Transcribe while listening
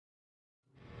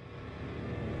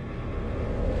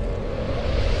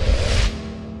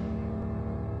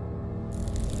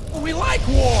like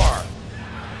war.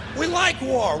 We like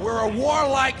war. We're a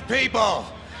warlike people.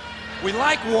 We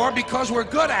like war because we're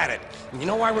good at it. And you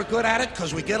know why we're good at it?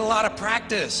 Because we get a lot of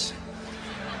practice.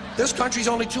 This country's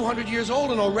only 200 years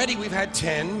old, and already we've had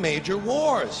 10 major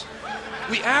wars.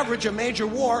 We average a major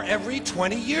war every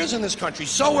 20 years in this country,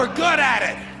 so we're good at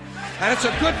it. And it's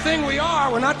a good thing we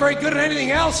are. We're not very good at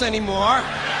anything else anymore.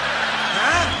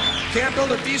 Huh? Can't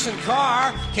build a decent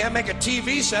car, can't make a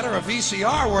TV set or a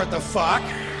VCR worth the fuck.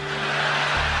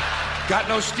 Got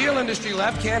no steel industry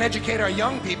left, can't educate our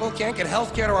young people, can't get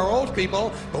health care to our old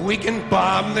people, but we can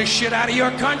bomb the shit out of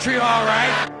your country, all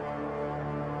right?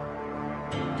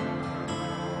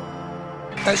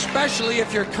 Especially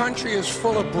if your country is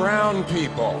full of brown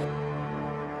people.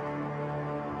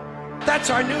 That's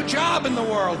our new job in the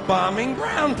world, bombing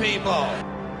brown people.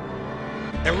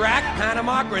 Iraq,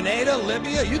 Panama, Grenada,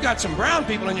 Libya, you got some brown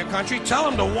people in your country, tell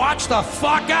them to watch the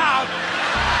fuck out,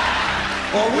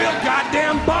 or we'll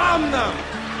goddamn bomb them.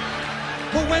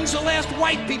 Well, when's the last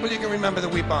white people you can remember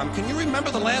that we bombed? Can you remember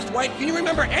the last white, can you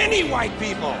remember any white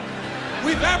people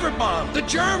we've ever bombed? The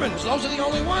Germans, those are the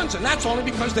only ones, and that's only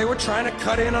because they were trying to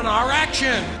cut in on our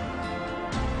action.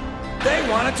 They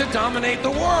wanted to dominate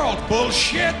the world.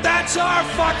 Bullshit, that's our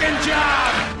fucking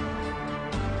job!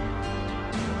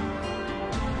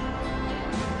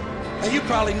 Now, you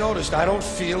probably noticed I don't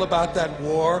feel about that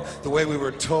war the way we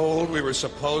were told we were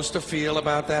supposed to feel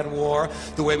about that war,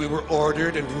 the way we were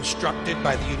ordered and instructed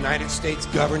by the United States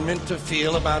government to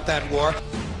feel about that war.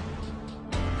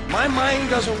 My mind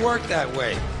doesn't work that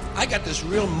way. I got this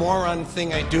real moron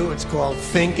thing I do, it's called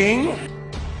thinking.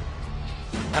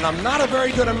 And I'm not a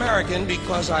very good American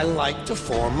because I like to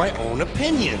form my own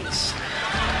opinions.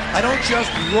 I don't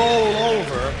just roll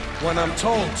over when I'm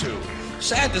told to.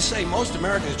 Sad to say, most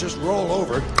Americans just roll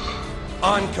over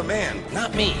on command.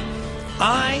 Not me.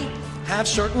 I have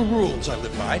certain rules I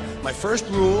live by. My first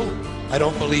rule, I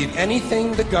don't believe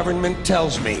anything the government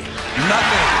tells me.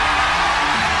 Nothing.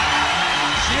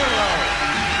 Zero.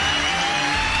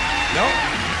 Nope.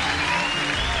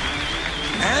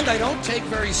 And I don't take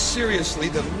very seriously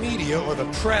the media or the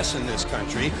press in this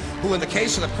country, who in the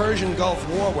case of the Persian Gulf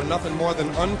War were nothing more than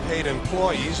unpaid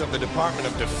employees of the Department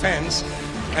of Defense,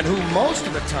 and who most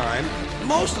of the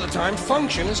time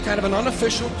function as kind of an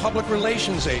unofficial public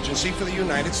relations agency for the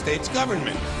United States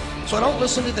government. So I don't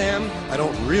listen to them, I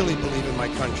don't really believe in my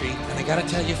country, and I gotta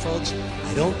tell you folks,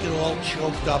 I don't get all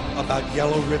choked up about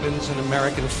yellow ribbons and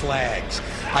American flags.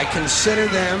 I consider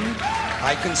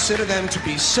them to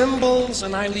be symbols,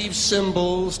 and I leave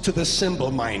symbols to the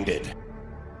symbol-minded.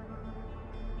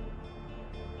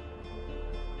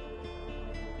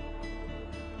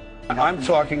 I'm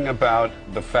talking about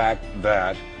the fact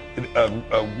that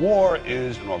a war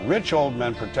is rich old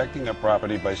men protecting their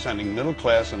property by sending middle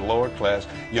class and lower class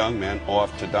young men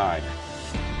off to die.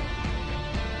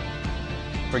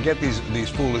 Forget these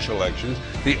foolish elections.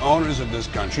 The owners of this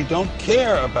country don't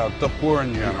care about the poor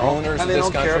in general. The owners of this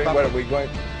country? What are we going?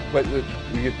 What,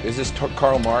 is this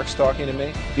Karl Marx talking to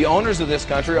me? The owners of this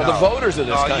country are the voters of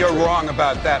this country. You're wrong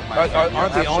about that, my friend.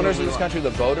 Aren't the owners of this country the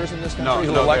voters in this country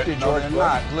who elected George Bush? No,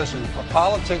 they're not. Listen,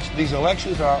 politics, these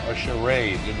elections are a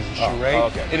charade. It is a charade. Oh,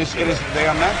 okay. They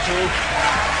are meant to...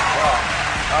 Well,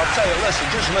 I'll tell you,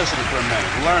 just listen for a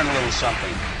minute. Learn a little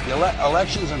something. The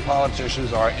elections and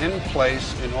politicians are in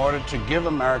place in order to give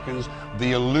Americans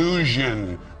the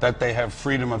illusion that they have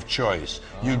freedom of choice.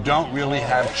 You don't really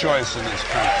have choice in this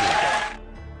country.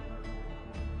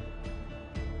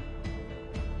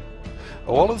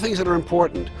 All the things that are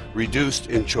important reduced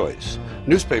in choice.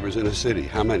 Newspapers in a city,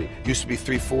 how many? Used to be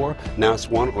 3, 4, now it's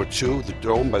 1 or 2.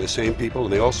 They're owned by the same people,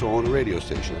 and they also own a radio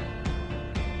station.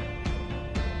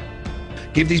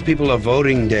 Give these people a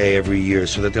voting day every year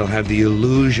so that they'll have the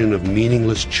illusion of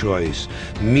meaningless choice.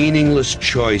 Meaningless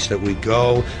choice that we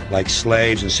go like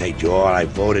slaves and say, "Oh, I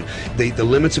voted." The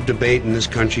limits of debate in this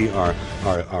country are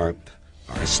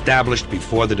established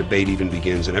before the debate even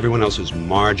begins, and everyone else is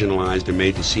marginalized. They're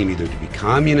made to seem either to be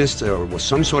communists or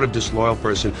some sort of disloyal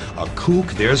person, a kook,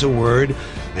 there's a word,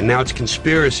 and now it's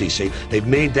conspiracy. See, they've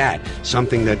made that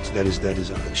something that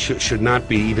should not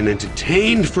be even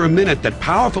entertained for a minute, that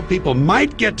powerful people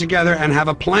might get together and have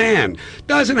a plan.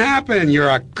 Doesn't happen. You're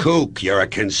a kook. You're a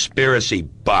conspiracy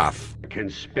buff.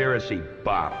 Conspiracy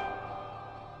buff.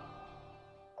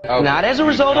 Not as a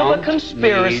result of a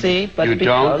conspiracy, but because... You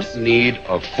don't need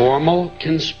a formal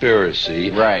conspiracy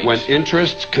when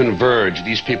interests converge.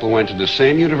 These people went to the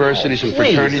same universities and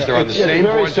fraternities. They're on the same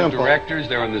boards of directors.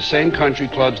 They're on the same country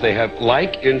clubs. They have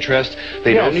like interests.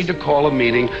 They don't need to call a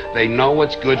meeting. They know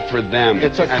what's good for them,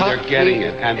 and they're getting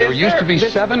it. And there used to be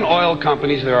 7 oil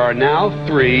companies. There are now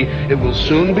 3. It will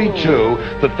soon be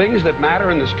 2. The things that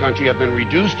matter in this country have been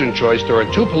reduced in choice. There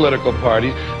are 2 political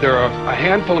parties. There are a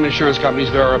handful of insurance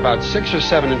companies. There are about 6 or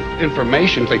 7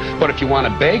 information things. But if you want a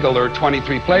bagel, there are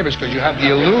 23 flavors because you have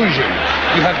the illusion.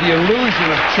 You have the illusion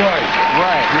of choice.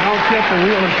 Right. You don't get the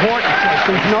real important choice.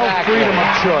 There's no freedom of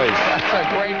choice. That's a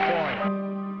great